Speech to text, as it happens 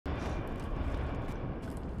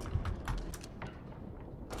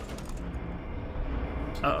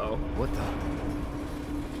Uh-oh. What the?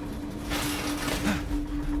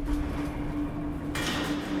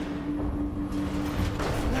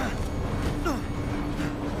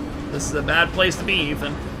 This is a bad place to be,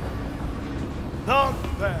 Ethan. Not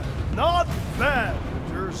bad. Not bad,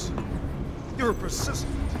 Rangers. You're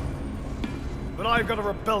persistent. But I've got a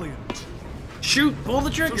rebellion. Shoot! Pull the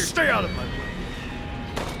trigger! So stay out of my way.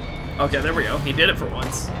 Okay, there we go. He did it for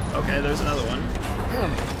once. Okay, there's another one.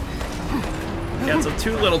 Yeah, it's a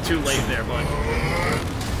too little too late there, bud.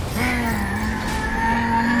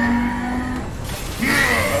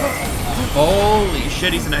 Holy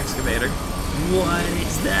shit, he's an excavator. What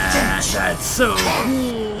is that? That's so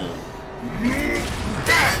cool.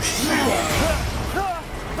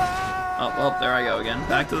 Oh, well, there I go again.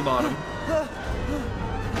 Back to the bottom.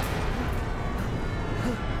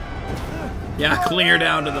 Yeah, clear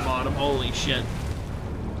down to the bottom. Holy shit.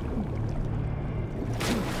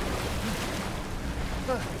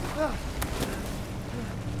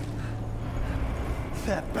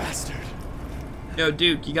 That bastard. Yo,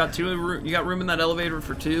 Duke, you got room in that elevator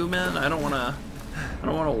for two, man? I don't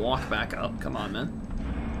wanna walk back up. Come on, man.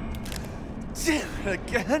 Damn it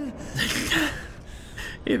again?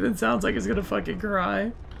 Ethan sounds like he's gonna fucking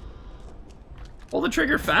cry. Pull the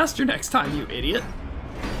trigger faster next time, you idiot.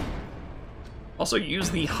 Also, use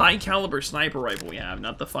the high caliber sniper rifle we have,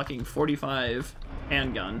 not the fucking 45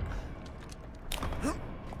 handgun.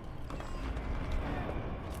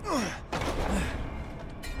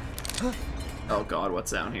 Oh god,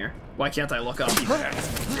 what's down here? Why can't I look up?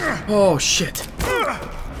 Oh shit.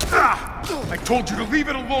 I told you to leave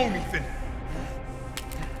it alone, Ethan.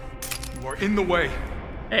 You are in the way.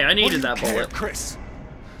 Hey, I needed that bullet. Chris?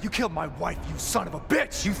 You killed my wife, you son of a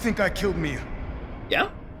bitch! You think I killed Mia? Yeah?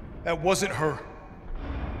 That wasn't her.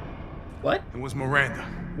 What? It was Miranda.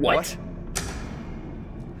 What?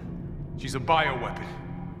 She's a bioweapon.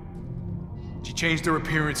 She changed her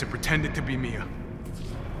appearance and pretended to be Mia.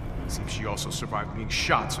 Seems she also survived being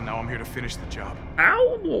shot, so now I'm here to finish the job.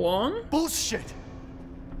 Ow, long? Bullshit!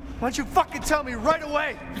 Why don't you fucking tell me right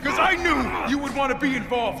away? Because I knew you would want to be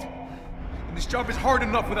involved. And this job is hard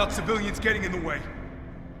enough without civilians getting in the way.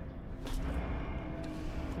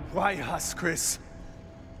 Why us, Chris?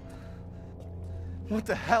 What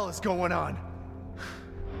the hell is going on?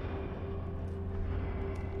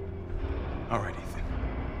 All right, Ethan.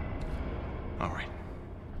 All right.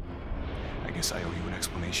 I guess I owe you an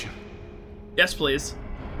explanation. Yes, please.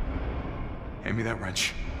 Hand me that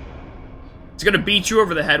wrench. He's gonna beat you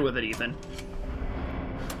over the head with it, Ethan.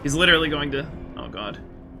 He's literally going to... Oh, God.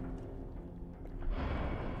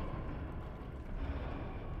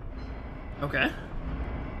 Okay.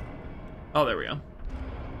 Oh, there we go.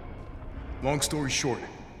 Long story short,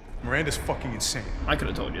 Miranda's fucking insane. I could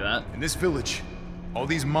have told you that. In this village, all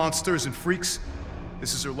these monsters and freaks,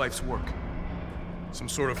 this is her life's work. Some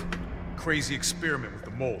sort of crazy experiment with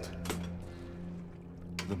the mold.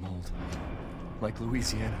 The mold. Like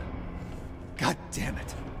Louisiana. God damn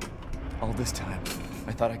it. All this time,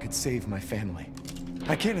 I thought I could save my family.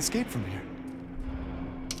 I can't escape from here.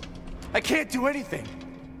 I can't do anything.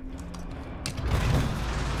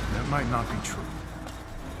 That might not be true.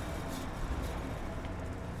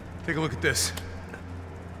 Take a look at this.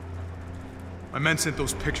 My men sent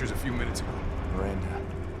those pictures a few minutes ago. Miranda.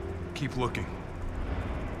 Keep looking.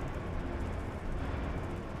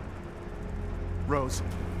 Rose.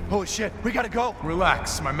 Holy shit, we gotta go!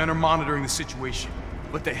 Relax, my men are monitoring the situation.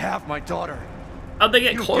 But they have my daughter. How'd they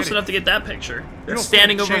get You don't close get it. enough to get that picture? They're You don't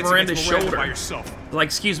standing stand a over chance Miranda's against Miranda shoulder. by yourself. Like,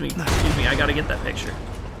 excuse me, I gotta get that picture.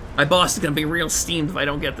 My boss is gonna be real steamed if I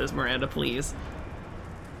don't get this, Miranda, please.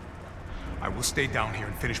 I will stay down here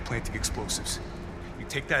and finish planting explosives. You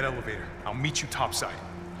take that elevator, I'll meet you topside.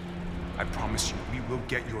 I promise you, we will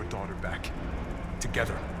get your daughter back.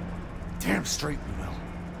 Together. Damn straight we will.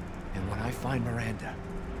 And when I find Miranda,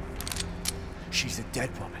 she's a dead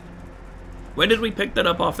woman. When did we pick that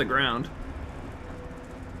up off the ground?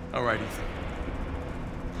 All right, Ethan.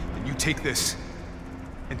 Then you take this,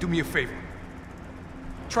 and do me a favor.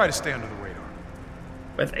 Try to stay under the radar.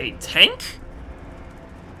 With a tank?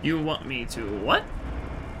 You want me to what?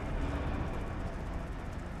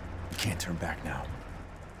 You can't turn back now.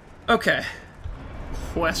 Okay.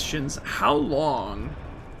 Questions. How long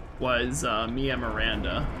was Mia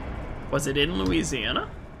Miranda? Was it in Louisiana?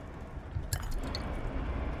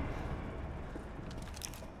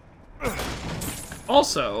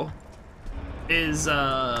 Also, is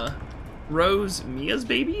Rose Mia's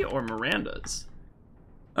baby or Miranda's?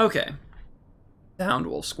 Okay. Downed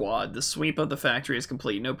Wolf Squad. The sweep of the factory is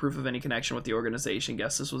complete. No proof of any connection with the organization.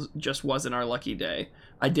 Guess this just wasn't our lucky day.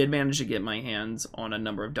 I did manage to get my hands on a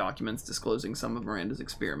number of documents disclosing some of Miranda's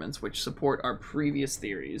experiments, which support our previous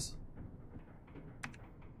theories.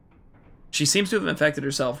 She seems to have infected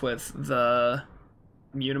herself with the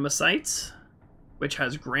Munimocytes, which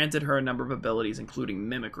has granted her a number of abilities, including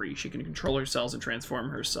mimicry. She can control her cells and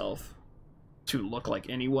transform herself to look like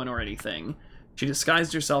anyone or anything. She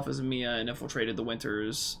disguised herself as Mia and infiltrated the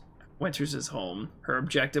Winters' home. Her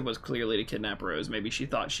objective was clearly to kidnap Rose. Maybe she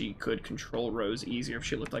thought she could control Rose easier if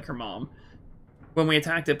she looked like her mom. When we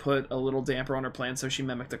attacked, it put a little damper on her plan, so she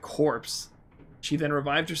mimicked a corpse. She then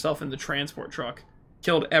revived herself in the transport truck,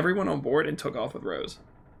 killed everyone on board, and took off with Rose.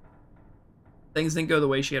 Things didn't go the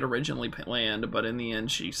way she had originally planned, but in the end,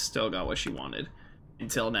 she still got what she wanted.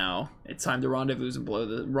 Until now, it's time to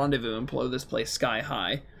rendezvous and blow this place sky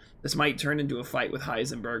high. This might turn into a fight with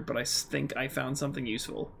Heisenberg, but I think I found something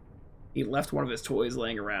useful. He left one of his toys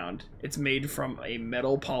laying around. It's made from a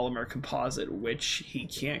metal polymer composite, which he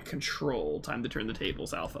can't control. Time to turn the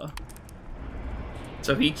tables, Alpha.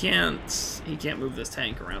 So he can't move this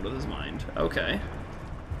tank around with his mind. Okay.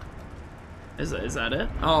 Is that it?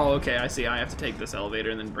 Oh, okay, I see. I have to take this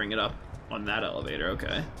elevator and then bring it up on that elevator.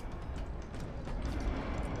 Okay.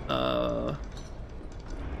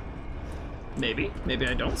 Maybe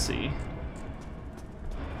I don't see.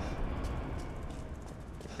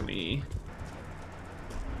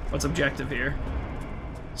 What's objective here?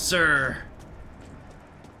 Sir!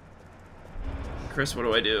 Chris, what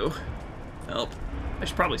do I do? Help. I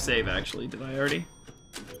should probably save, actually. Did I already?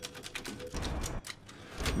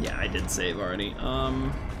 Yeah, I did save already.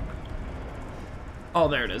 Oh,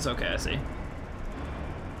 there it is. Okay, I see.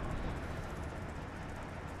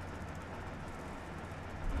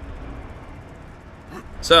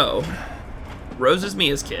 So, Rose is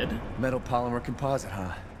Mia's kid. Metal polymer composite,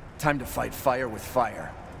 huh? Time to fight fire with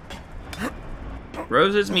fire.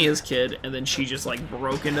 Rose is Mia's kid, and then she just, like,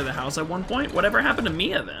 broke into the house at one point? Whatever happened to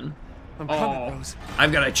Mia, then? I'm coming, Rose.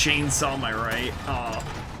 I've got a chainsaw my right. Oh.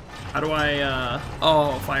 How do I,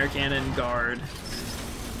 oh, fire cannon, guard.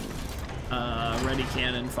 Ready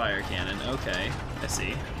cannon, fire cannon. Okay, I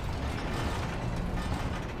see.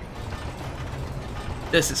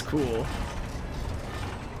 This is cool.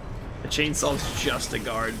 The chainsaw's just a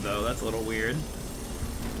guard, though. That's a little weird.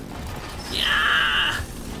 Yeah!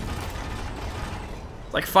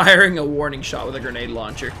 Like firing a warning shot with a grenade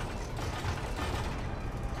launcher.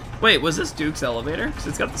 Wait, was this Duke's elevator? Because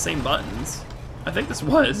it's got the same buttons. I think this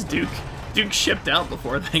was Duke. Duke shipped out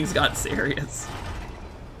before things got serious.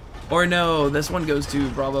 Or no, this one goes to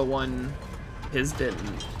Bravo 1. His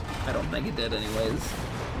didn't. I don't think it did anyways.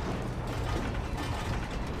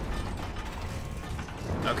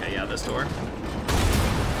 Okay, yeah, this door.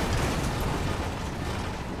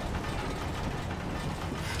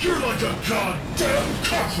 You're like a goddamn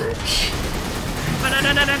cockroach!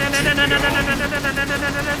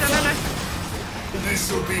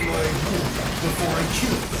 This will be my warm before I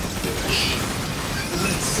kill that bitch.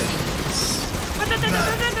 Let's settle this. And then,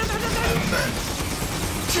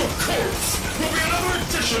 your corpse will be another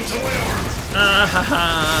addition to my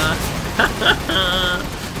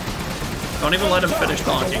army! Don't even let him finish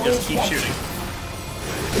talking, just keep shooting.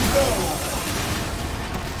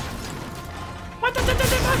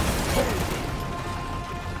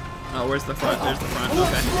 Oh, where's the front? There's the front,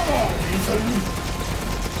 okay.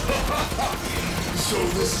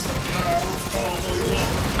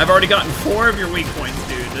 I've already gotten 4 of your weak points,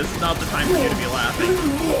 dude. This is not the time for you to be laughing.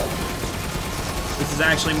 This is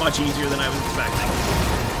actually much easier than I was expecting.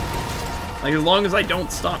 Like, as long as I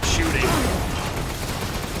don't stop shooting,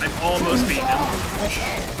 I've almost beaten him.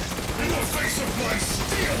 In the face of my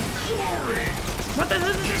steel glory! What the hell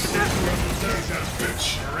is that bitch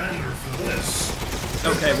surrender for this.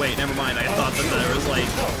 Okay, wait, never mind. I thought that there was like...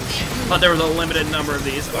 there was a limited number of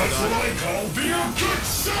these. Oh god. That's what I call being a good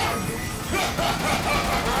son!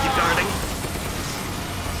 Keep guarding.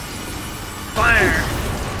 Fire!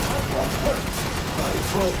 I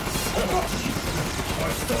felt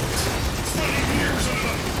 20 years on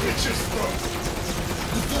a bitch's throat.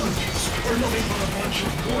 The villages are nothing but a bunch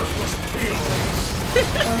of worthless peons.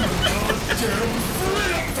 I'm a goddamn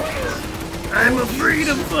freedom fighter! I'm a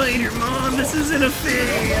freedom fighter, Mom! This isn't a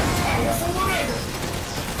phase!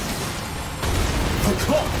 The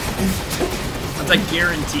clock is ticking! That's a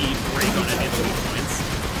guaranteed break on any of the weak points.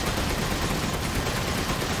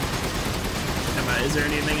 Is there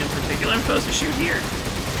anything in particular I'm supposed to shoot here?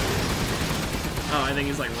 Oh, I think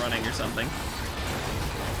he's like running or something.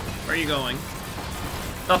 Where are you going?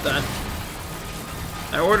 Stop that.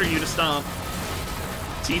 I order you to stop.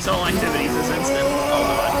 Cease all activities this instant.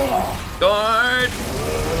 Oh god. Guard!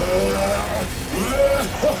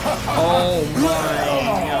 Oh my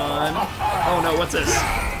god. Oh no, what's this?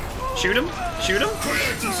 Shoot him? Shoot him?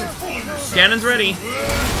 Cannon's ready.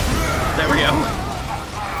 There we go.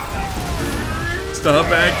 Stop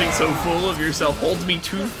acting so full of yourself. Holds me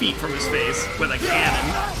 2 feet from his face with a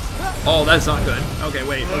cannon. Oh, that's not good. Okay,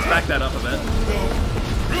 wait. Let's back that up a bit.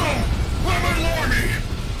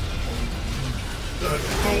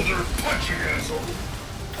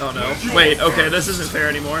 Oh no. Wait, okay, this isn't fair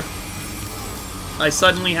anymore. I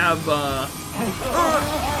suddenly have, oh,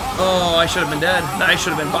 I should have been dead. I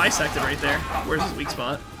should have been bisected right there. Where's his weak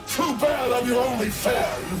spot? Too bad I'm your only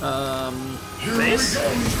fan. Face?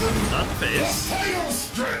 Not the face.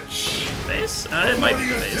 Face? It might be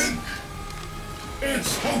the face.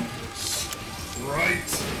 It's hopeless, right?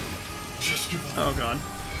 Just give up. Oh god.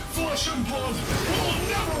 Flesh and blood will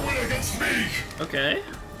never win against me. Okay.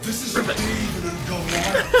 This is David and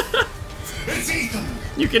Goliath. It's Ethan.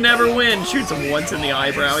 You can never win. Shoots him once in the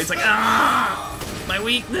eyebrow. He's like, ah, my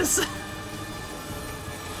weakness.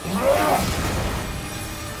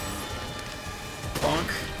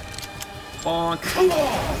 Bonk. Bonk. Come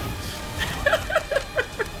on.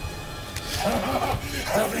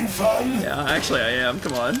 Having fun? Yeah, actually I am.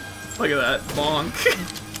 Come on. Look at that. Bonk.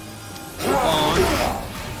 Bonk.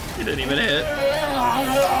 He didn't even hit.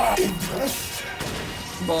 Bonk.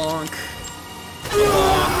 Bonk.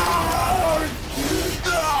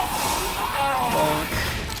 Bonk.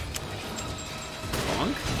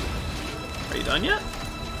 Bonk. Are you done yet?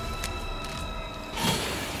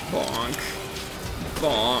 Bonk.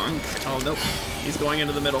 Bonk. Oh, nope. He's going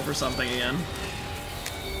into the middle for something again.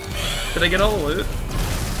 Did I get all the loot?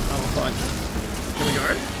 Oh, fuck. Can we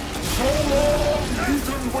guard?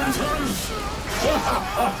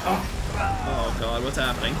 Oh god, what's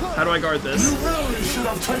happening? How do I guard this? You really should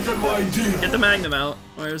have taken my deal. Get the magnum out.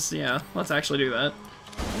 Where's, yeah, let's actually do that.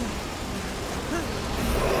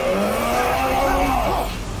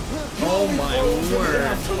 Oh my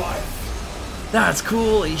word. That's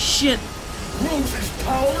cool as shit. Rose's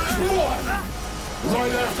power is one.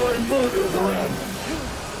 Right after I murdered her.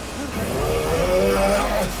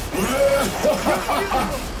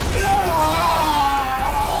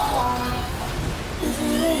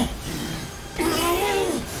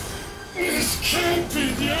 This can't be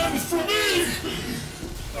the end for me!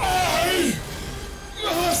 I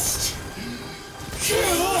must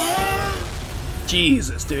kill her!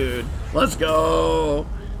 Jesus, dude. Let's go!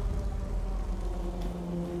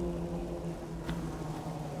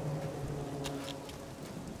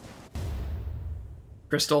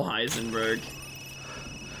 Crystal Heisenberg.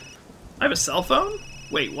 I have a cell phone?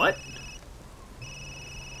 Wait, what?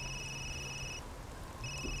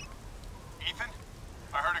 Ethan?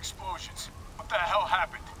 I heard explosions. What the hell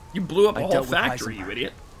happened? You blew up a I whole dealt with factory, you Heisenberg.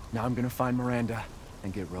 idiot. Now I'm gonna find Miranda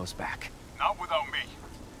and get Rose back. Not without me.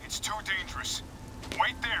 It's too dangerous.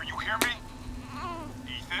 Wait there, you hear me?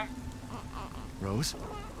 Ethan? Rose?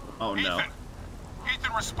 Oh no. Ethan!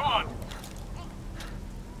 Ethan, respond!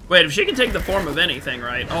 Wait, if she can take the form of anything,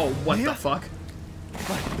 right? Oh, what the fuck?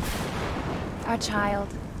 Our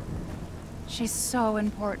child. She's so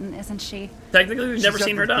important, isn't she? Technically, we've never She's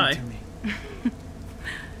seen her die. everything to me.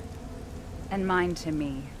 And mine to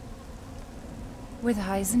me. With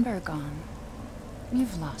Heisenberg gone,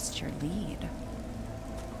 you've lost your lead.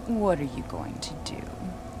 What are you going to do?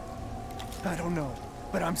 I don't know,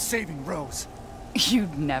 but I'm saving Rose.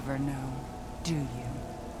 You'd never know, do you?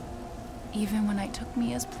 Even when I took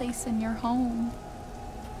Mia's place in your home.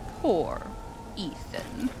 Poor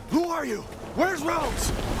Ethan. Who are you? Where's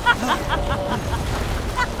Rose?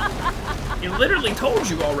 He literally told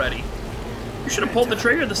you already. You should have pulled the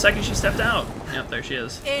trigger the second she stepped out. Yep, there she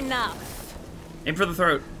is. Enough. Aim for the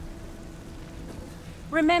throat.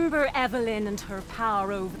 Remember Evelyn and her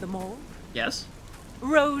power over the mole? Yes?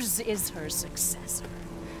 Rose is her successor.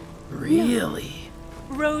 Really?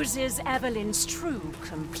 Rose is Evelyn's true,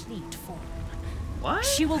 complete form. What?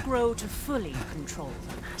 She will grow to fully control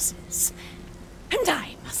the masses. And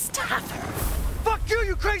I must have her. Fuck you,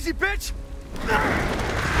 you crazy bitch!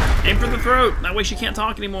 Aim for the throat. That way she can't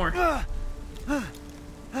talk anymore.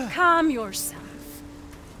 Calm yourself.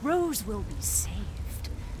 Rose will be saved.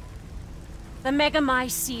 The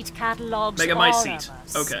Megamycete catalogs all of Megamycete.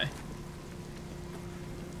 us. Okay.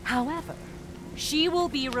 However, she will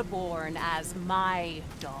be reborn as my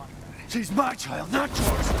daughter. She's my child, not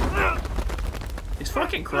yours. These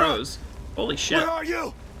fucking crows. Holy shit. Where are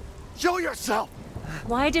you? Show yourself!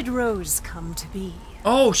 Why did Rose come to be?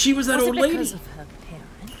 Oh, she was that Was old it lady. because of her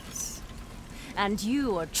parents? And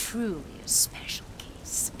you are truly a special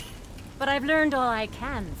case. but I've learned all I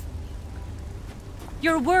can from you.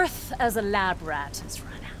 Your worth as a lab rat has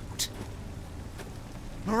run out.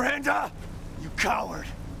 Miranda! You coward!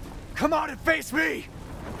 Come out and face me!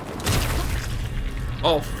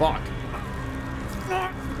 Oh, fuck.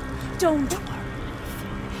 Don't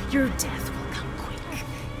worry. Your death will come quick.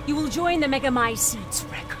 You will join the Megamycetes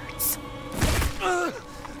records.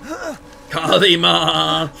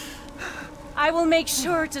 Kalima! I will make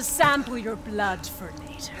sure to sample your blood for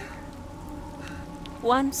later.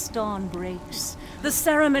 Once dawn breaks, the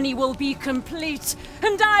ceremony will be complete,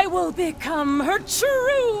 and I will become her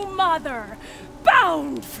true mother,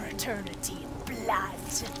 bound for eternity in blood.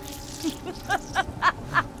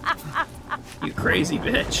 You crazy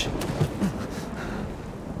bitch.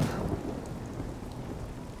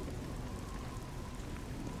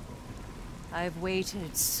 I've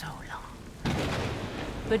waited so long.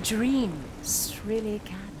 But dreams really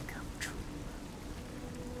can come true.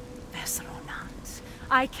 Vessel or not,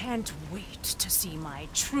 I can't wait to see my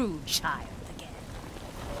true child again.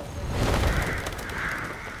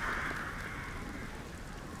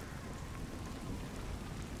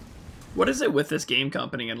 What is it with this game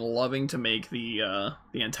company and loving to make the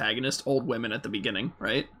antagonist old women at the beginning,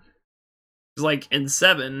 right? It's like in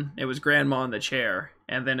 7, it was Grandma in the chair,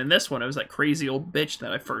 and then in this one, it was that crazy old bitch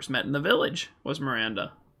that I first met in the village, was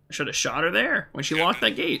Miranda. I should have shot her there when she locked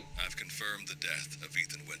that gate. I've confirmed the death of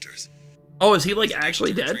Ethan Winters. Oh, is he like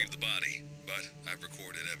actually dead? Retrieved the body, but I've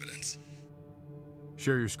recorded evidence.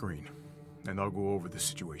 Share your screen, and I'll go over the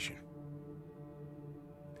situation.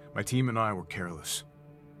 My team and I were careless.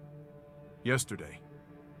 Yesterday,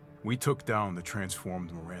 we took down the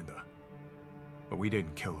transformed Miranda, but we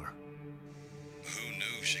didn't kill her. Who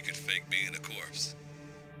knew she could fake being a corpse?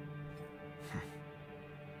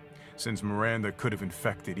 Since Miranda could have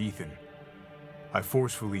infected Ethan, I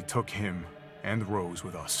forcefully took him and Rose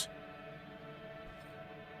with us.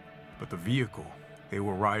 But the vehicle they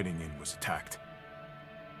were riding in was attacked.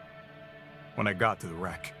 When I got to the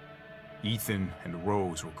wreck, Ethan and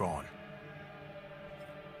Rose were gone.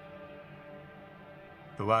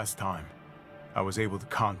 The last time I was able to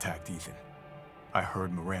contact Ethan, I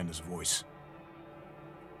heard Miranda's voice.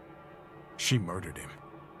 She murdered him.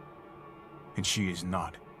 And she is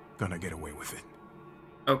not gonna get away with it.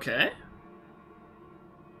 Okay.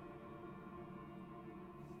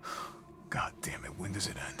 God damn it, when does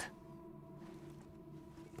it end?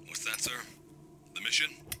 What's that, sir? The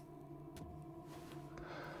mission?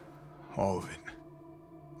 All of it.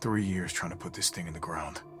 3 years trying to put this thing in the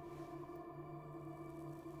ground.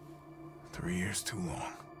 3 years too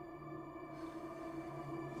long.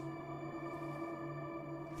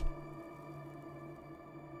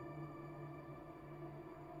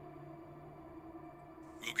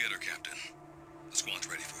 We'll get her, Captain. The squad's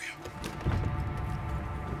ready for you.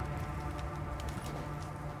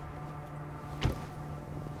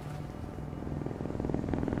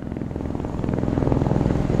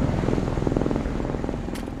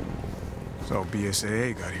 So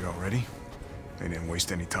BSAA got here already? They didn't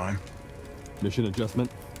waste any time? Mission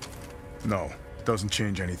adjustment? No, doesn't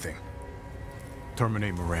change anything.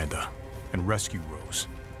 Terminate Miranda and rescue Rose.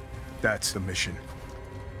 That's the mission.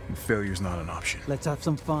 And failure's not an option. Let's have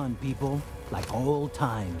some fun, people. Like old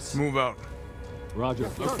times. Move out. Roger.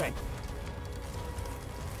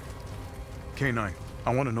 K9,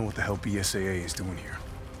 I want to know what the hell BSAA is doing here.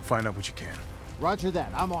 Find out what you can. Roger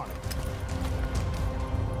that. I'm on it.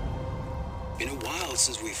 Been a while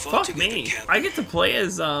since we fought Fuck together, me. Captain. I get to play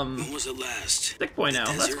as, When was it last? Stick Boy now.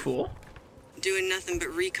 That's cool. Doing nothing but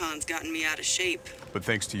recon's gotten me out of shape. But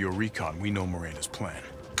thanks to your recon, we know Miranda's plan.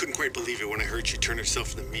 Couldn't quite believe it when I heard she turned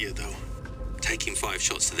herself into Mia, though. Taking 5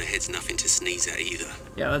 shots to the head's nothing to sneeze at either.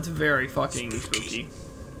 Yeah, that's very fucking spooky.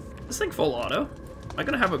 This thing full auto? Am I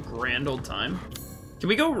gonna have a grand old time? Can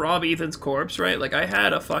we go rob Ethan's corpse, right? Like, I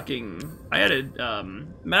had a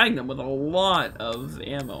Magnum with a lot of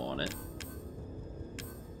ammo on it.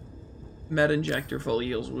 Med injector fully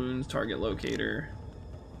heals wounds, target locator.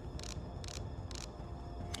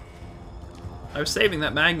 I was saving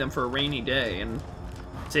that Magnum for a rainy day and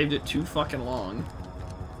saved it too fucking long.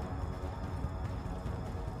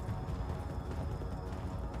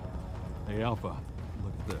 Hey, Alpha,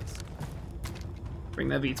 look at this. Bring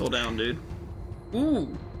that VTOL down, dude.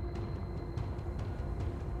 Ooh!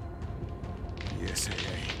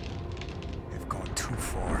 BSAA. They've gone too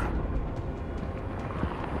far.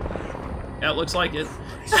 Yeah, it looks like it.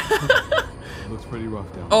 It looks pretty rough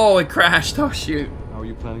down there. Oh, it crashed. Oh, shoot. How are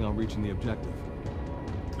you planning on reaching the objective?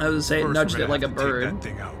 I was saying, First, nudged we're it gonna like a have to take bird. that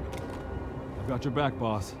thing out. I've got your back,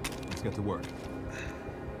 boss. Let's get to work.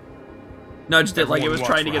 Nudged it like it Everyone was watch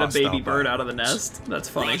trying to for get a baby hostile bird out of the bioweapons. nest. That's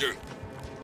funny. Roger.